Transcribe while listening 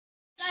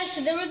Guys,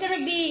 today we're gonna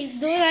be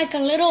doing like a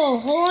little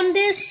hole in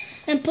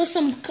this and put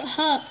some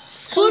food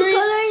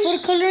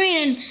coloring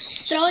and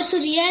throw it to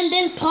the end,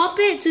 then pop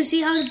it to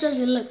see how it does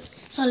it look.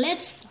 So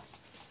let's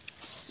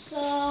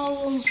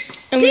start.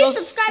 Please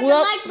subscribe the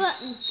like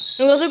button.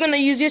 We're also gonna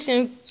use this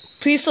and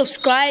please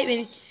subscribe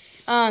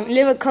and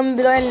leave a comment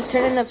below and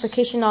turn the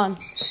notification on.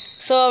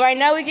 So right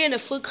now we're getting the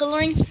food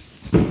coloring.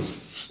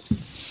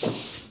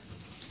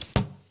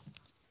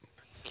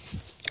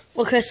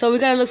 Okay, so we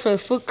gotta look for the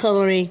food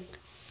coloring.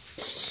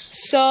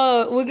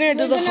 So we're gonna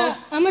do the hole.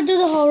 I'm gonna do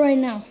the hole right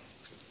now.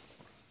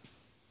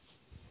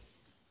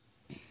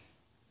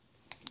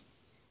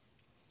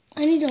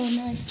 I need a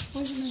knife.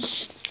 Where's the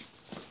knife?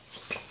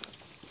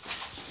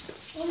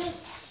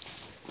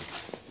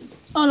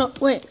 Oh no,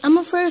 wait. I'm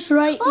gonna first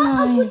write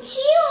my... a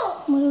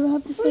cuchillo! Mother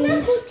happy face.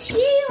 Una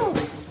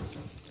cuchillo!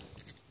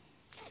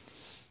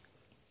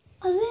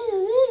 A ver.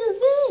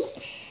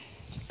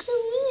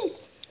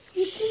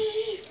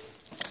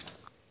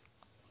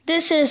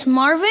 This is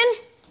Marvin.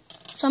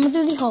 So I'm gonna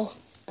do the hole.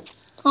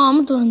 Oh, I'm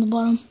gonna do it on the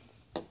bottom.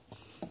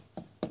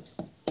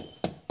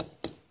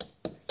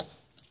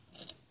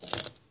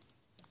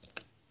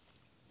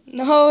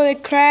 No,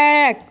 it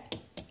cracked.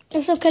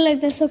 It's okay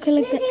like that. It's okay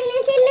like that.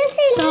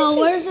 So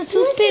where's the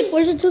toothpick?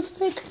 Where's the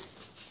toothpick?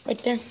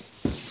 Right there.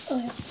 Oh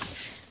yeah.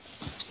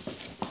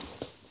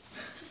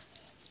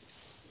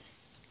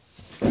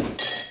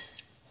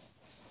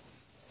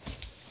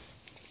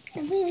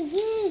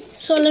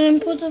 So let me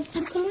put the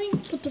food coloring.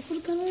 Put the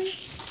food coloring.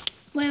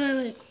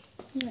 Wait.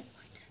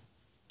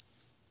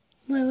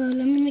 Wait,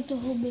 let me make the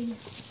hole bigger.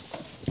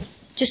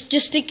 Just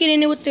stick it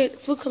in it with the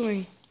food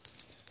coloring.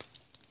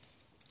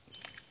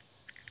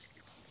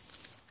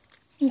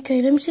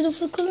 Okay, let me see the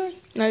food coloring.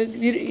 No,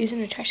 it's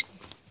in the trash can.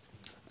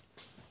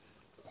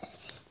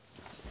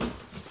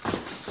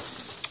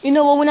 You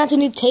know what? We're not to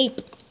need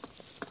tape.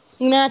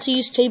 We're gonna have to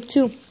use tape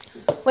too.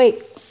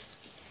 Wait.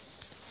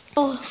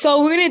 Oh,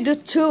 so we're gonna do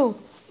two.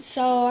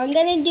 So I'm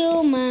gonna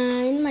do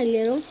mine, my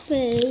little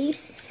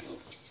face.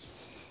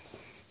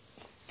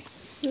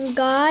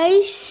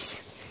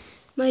 Guys,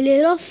 my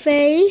little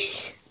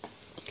face.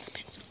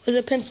 Where's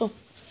the pencil?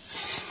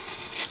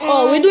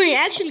 Oh, we're doing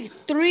actually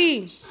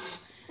three.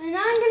 And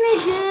I'm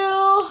gonna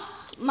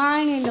do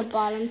mine in the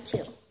bottom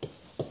too.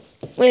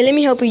 Wait, let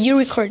me help you. You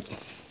record.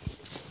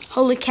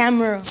 Hold the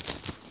camera.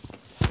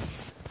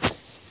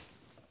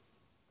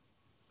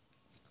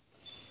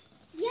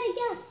 Yeah.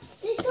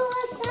 Let's go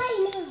outside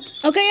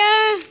now. Okay,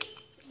 yeah.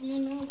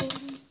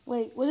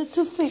 Wait, where's the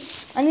toothpick?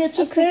 I need a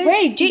toothpick. Okay.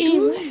 Wait,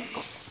 Jane.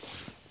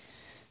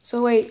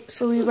 So wait,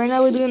 right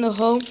now we're doing the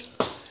hole.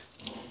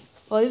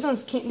 Oh, this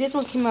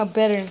one came out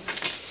better.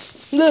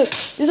 Look,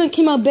 this one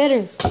came out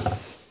better.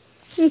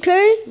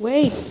 Okay.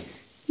 Wait.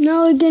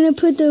 Now we're gonna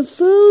put the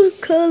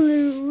food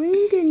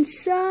coloring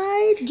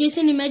inside.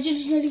 Jason, imagine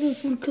it's not even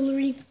food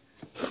coloring.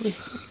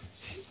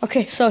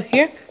 Okay, so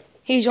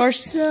here's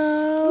yours.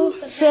 So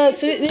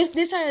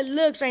This how it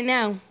looks right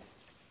now.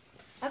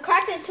 I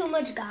cracked it too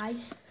much,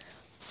 guys.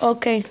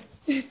 Okay.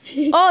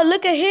 Oh,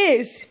 look at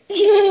his.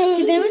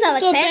 His name is The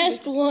Alexander.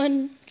 best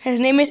one. His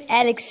name is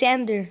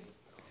Alexander.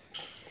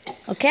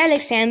 Okay,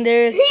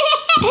 Alexander.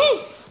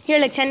 Here,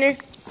 Alexander.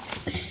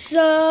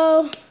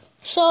 So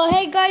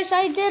hey guys,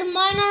 I did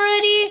mine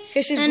already.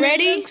 His is and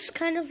ready. It looks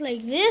kind of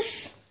like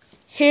this.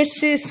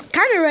 His is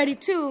kind of ready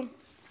too.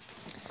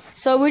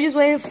 So we're just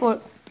waiting for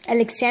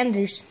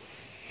Alexander's.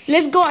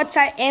 Let's go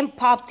outside and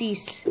pop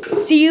these.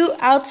 See you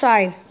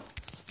outside.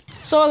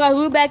 So guys,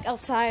 we're back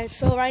outside.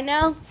 So right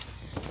now,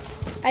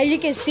 as you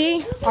can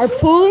see, our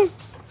pool.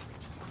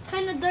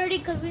 Kind of dirty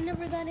because we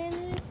never got in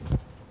it.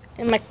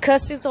 And my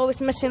cousin's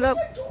always messing up,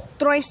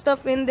 throwing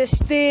stuff in the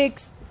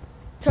sticks,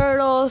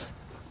 turtles,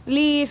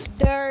 leaf,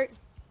 dirt,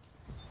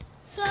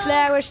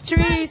 flowers,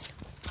 trees.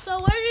 So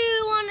where do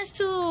you want us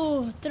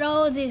to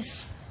throw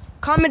this?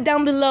 Comment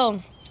down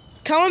below.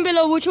 Comment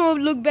below which one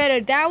would look better.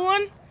 That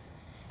one,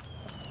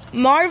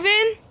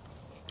 Marvin,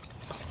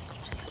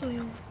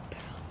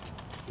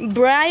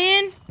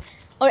 Brian,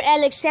 or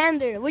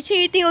Alexander. Which do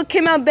you think would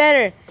come out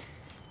better?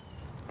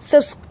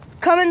 So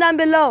comment down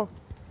below.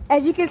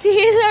 As you can see,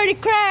 he's already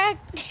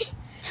cracked.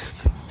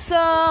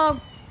 So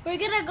We're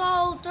gonna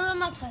go throw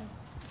them outside.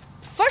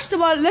 first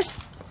of all, let's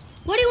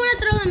What do you want to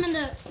throw them in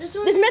the?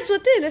 let's mess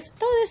with it. Let's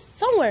throw this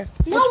somewhere.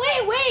 No,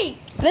 wait.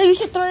 We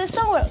should throw this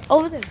somewhere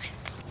over there.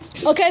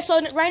 Okay,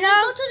 so right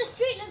now. Let's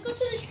go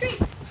to the street.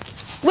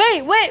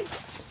 Wait.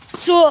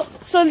 So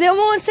they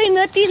won't say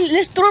nothing.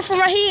 Let's throw it from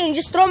right here and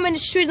just throw them in the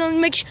street.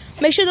 Don't make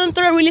sure don't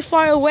throw it really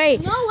far away.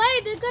 No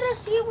way, they're gonna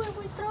see where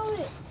we throw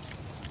it.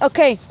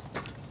 Okay.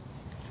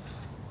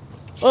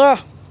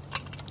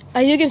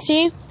 As you can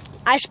see,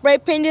 I spray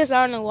painted this.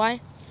 I don't know why.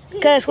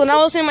 Cause when I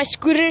was in my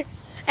scooter,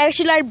 I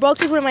actually broke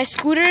this with my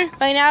scooter.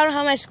 Right now I don't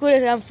have my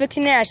scooter. I'm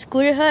fixing it at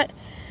Scooter Hut.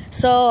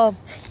 So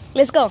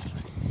let's go.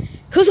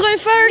 Who's going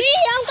first? Me,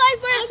 I'm going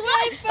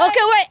first.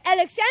 Okay, wait.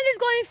 Alexander's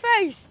going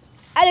first.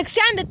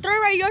 Alexander,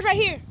 throw yours right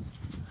here.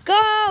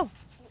 Go.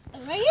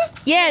 Right here?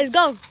 Yes,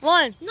 go.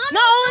 One. No,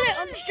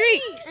 on the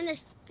street.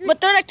 And But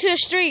throw that to the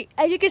street.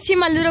 As you can see,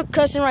 my little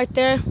cousin right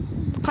there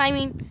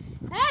climbing.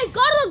 Hey,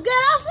 Carlos, get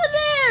off of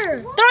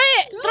there! Throw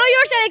it. Throw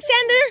yours,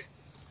 Alexander.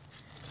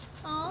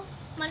 Oh,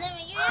 my name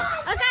is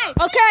Okay.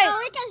 Okay. So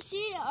we can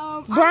see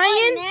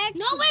Brian?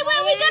 No, wait,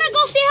 we gotta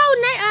go see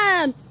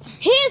how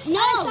his. No.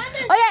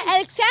 Oh yeah,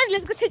 Alexander.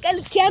 Let's go check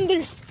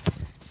Alexander's.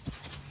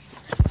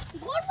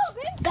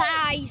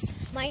 Guys,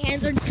 my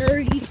hands are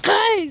dirty.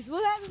 Guys,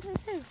 what happened to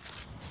his hands?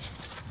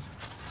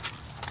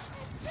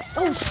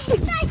 Oh shit.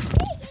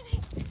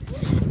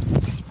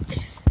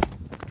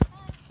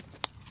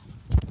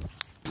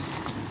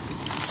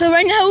 So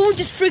right now we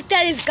just freaked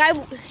out. This guy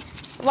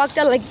walked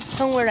out like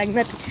somewhere like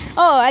nothing.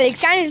 Oh,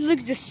 Alexander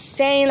looks the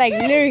same, like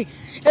literally.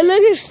 It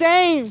looks the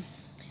same.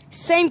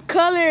 Same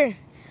color.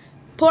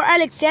 Poor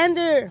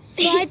Alexander.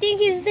 So I think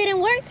his didn't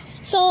work.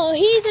 So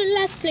he's in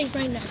last place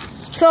right now.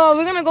 So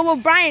we're gonna go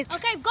with Brian.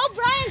 Okay, go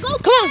Brian, go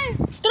Come Brian.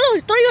 on,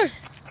 throw yours.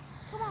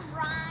 Come on,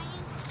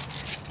 Brian.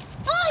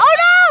 Oh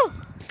no!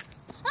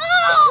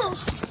 Oh!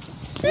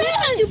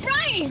 Leave to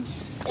Brian.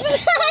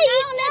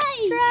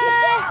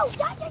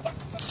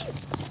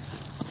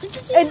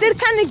 It did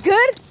kind of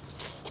good.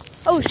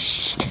 Oh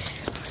shh.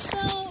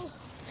 So,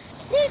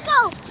 here you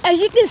go. As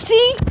you can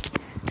see,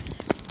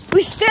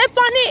 we stepped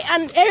on it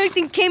and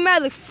everything came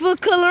out like full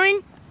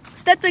coloring.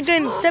 Step on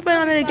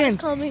it again.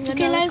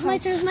 Okay, it's my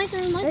turn.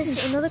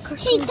 Another car.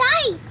 He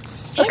died.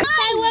 It's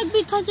sidewalk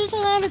because there's a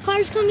lot of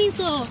cars coming,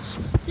 so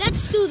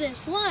let's do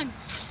this. 1,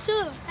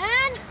 2,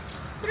 and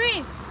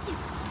 3.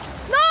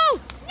 No!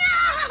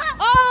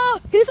 Oh,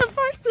 he's in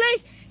first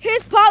place.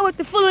 His part with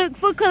the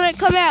full color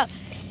come out.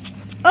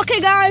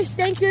 Okay, guys,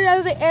 thank you. That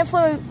was the end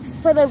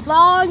for the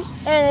vlog,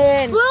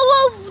 and We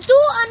will do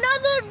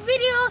another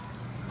video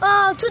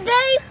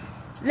today.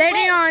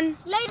 later on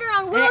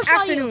We'll in the show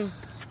afternoon. you.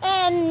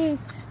 And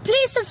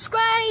please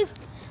subscribe.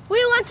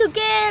 We want to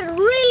get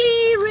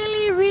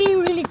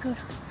really good.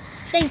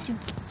 Thank you.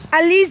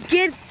 At least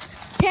get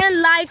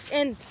 10 likes,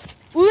 and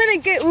we're trying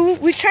to get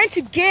we're trying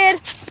to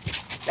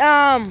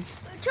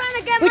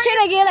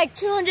get like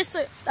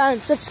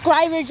 200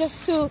 subscribers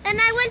just to And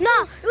I went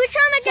we're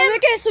trying to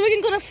get so we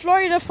can go to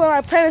Florida for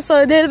our parents,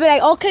 so they'll be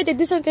like, okay, they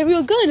did something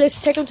real good,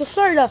 let's take them to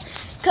Florida,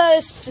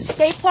 cause it's a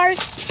skate park.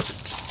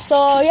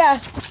 So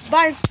yeah,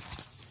 bye.